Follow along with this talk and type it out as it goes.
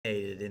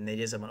inflated and they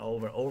just have an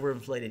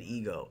overinflated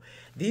ego.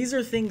 These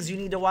are things you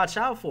need to watch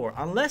out for.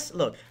 Unless,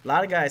 look, a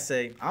lot of guys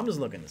say, I'm just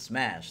looking to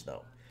smash,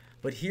 though.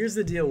 But here's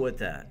the deal with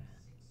that.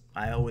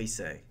 I always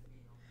say,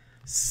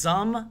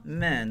 some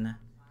men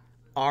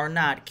are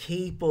not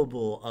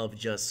capable of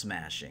just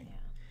smashing.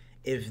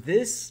 If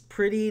this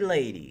pretty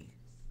lady,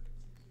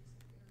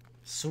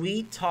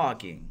 sweet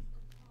talking,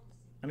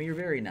 I mean, you're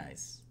very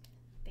nice.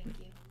 Thank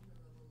you.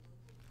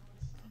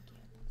 Thank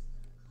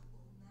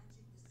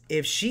you.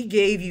 If she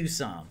gave you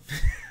some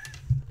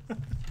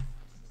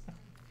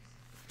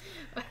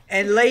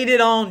and laid it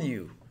on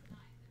you,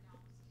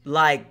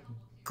 like,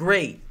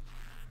 great.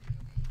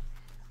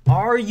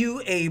 Are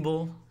you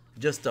able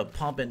just to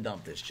pump and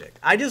dump this chick?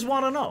 I just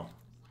want to know.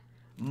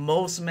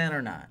 Most men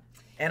are not.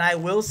 And I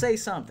will say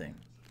something.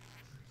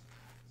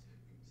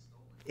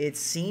 It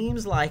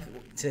seems like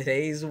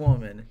today's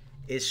woman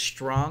is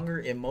stronger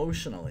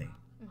emotionally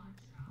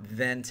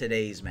than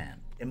today's man.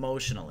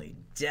 Emotionally,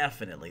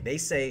 definitely. They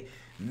say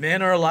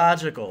men are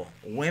logical,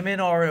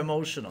 women are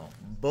emotional.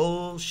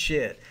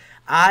 Bullshit.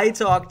 I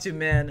talk to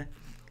men.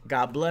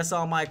 God bless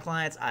all my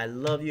clients. I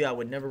love you. I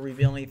would never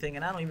reveal anything.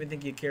 And I don't even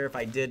think you care if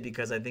I did,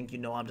 because I think you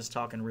know I'm just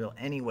talking real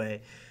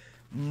anyway.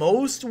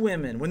 Most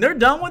women, when they're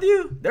done with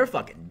you, they're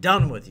fucking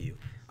done with you.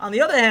 On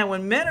the other hand,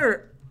 when men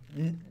are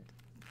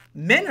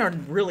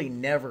really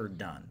never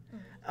done.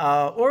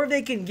 Or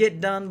they can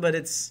get done, but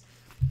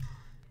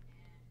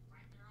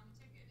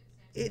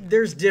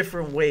there's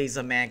different ways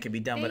a man can be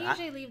done. They but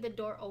usually leave the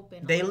door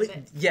open.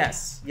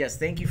 Yes.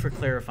 Thank you for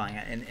clarifying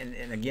it.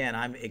 And again,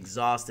 I'm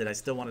exhausted. I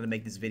still wanted to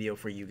make this video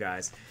for you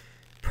guys.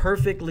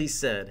 Perfectly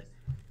said.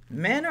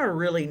 Men are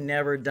really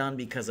never done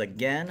because,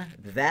 again,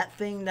 that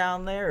thing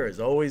down there is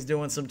always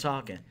doing some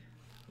talking.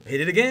 Hit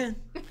it again.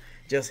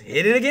 Just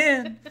hit it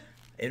again.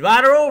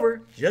 Invite her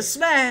over. Just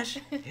smash.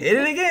 Hit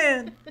it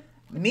again.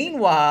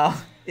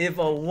 Meanwhile, if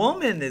a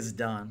woman is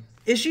done,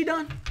 is she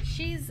done?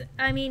 She's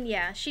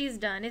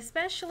done.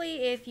 Especially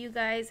if you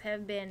guys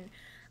have been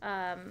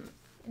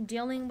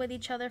dealing with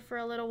each other for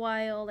a little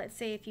while. Let's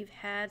say if you've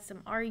had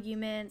some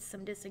arguments,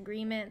 some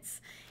disagreements,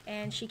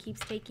 and she keeps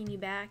taking you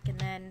back, and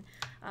then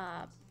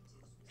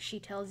she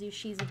tells you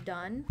she's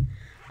done.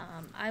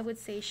 I would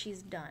say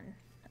she's done.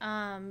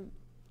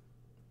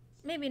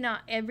 Maybe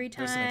not every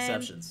time. There's some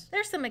exceptions.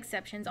 There's some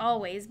exceptions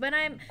always, but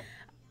I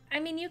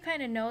mean, you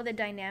kind of know the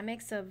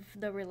dynamics of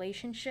the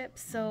relationship.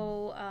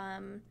 So,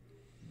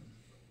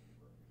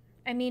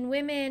 I mean,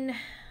 women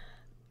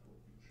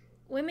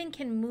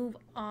can move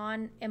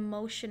on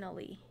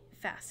emotionally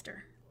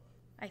faster,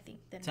 I think,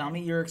 than Tell men.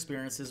 me your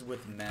experiences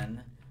with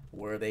men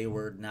where they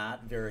were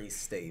not very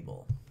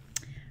stable.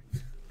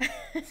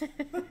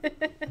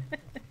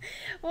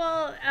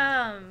 Well,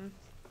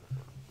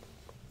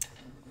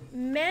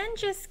 men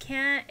just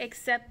can't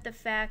accept the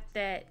fact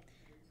that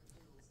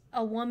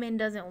a woman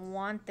doesn't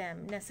want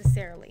them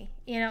necessarily.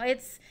 You know,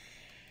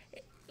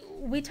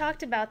 we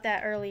talked about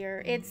that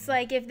earlier. It's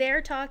like if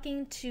they're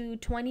talking to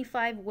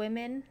 25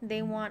 women,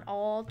 they want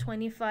all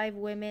 25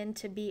 women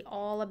to be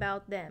all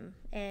about them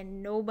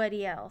and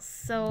nobody else.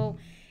 So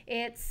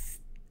it's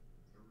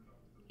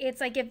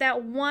like if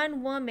that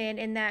one woman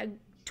in that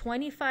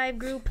 25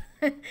 group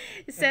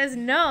says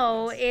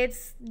no,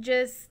 it's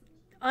just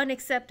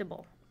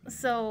unacceptable.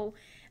 So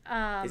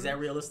Is that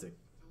realistic?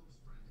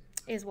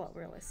 Is what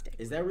realistic?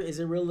 Is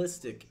it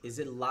realistic? Is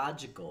it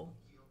logical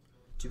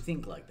to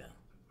think like that?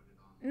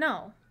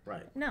 No.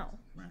 Right. No.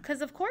 Right.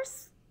 Because of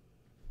course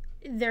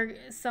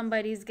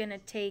somebody's gonna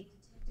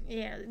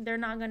they're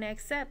not gonna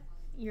accept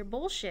your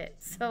bullshit.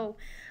 So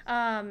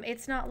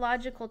it's not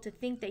logical to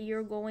think that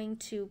you're going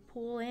to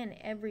pull in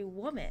every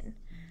woman.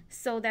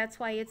 So that's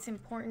why it's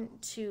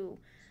important to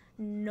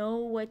know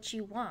what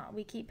you want.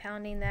 We keep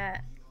pounding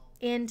that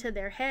into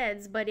their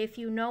heads, but if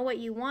you know what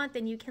you want,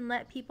 then you can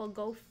let people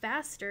go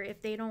faster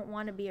if they don't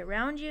want to be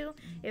around you,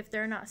 if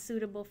they're not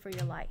suitable for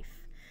your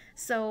life.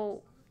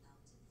 So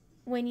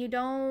when you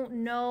don't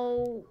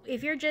know,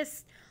 if you're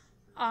just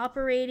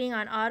operating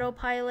on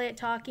autopilot,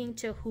 talking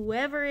to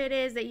whoever it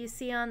is that you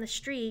see on the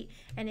street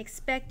and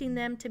expecting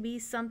them to be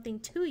something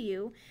to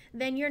you,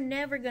 then you're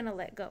never going to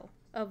let go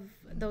of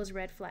those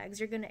red flags.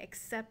 You're going to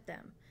accept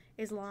them.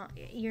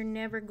 You're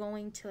never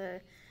going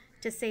to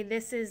say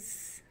this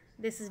is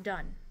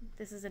done.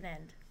 This is an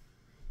end.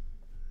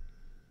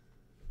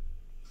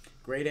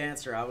 Great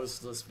answer. I was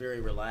just very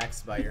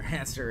relaxed by your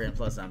answer, and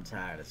plus I'm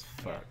tired as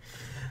fuck.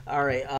 Yeah. All right.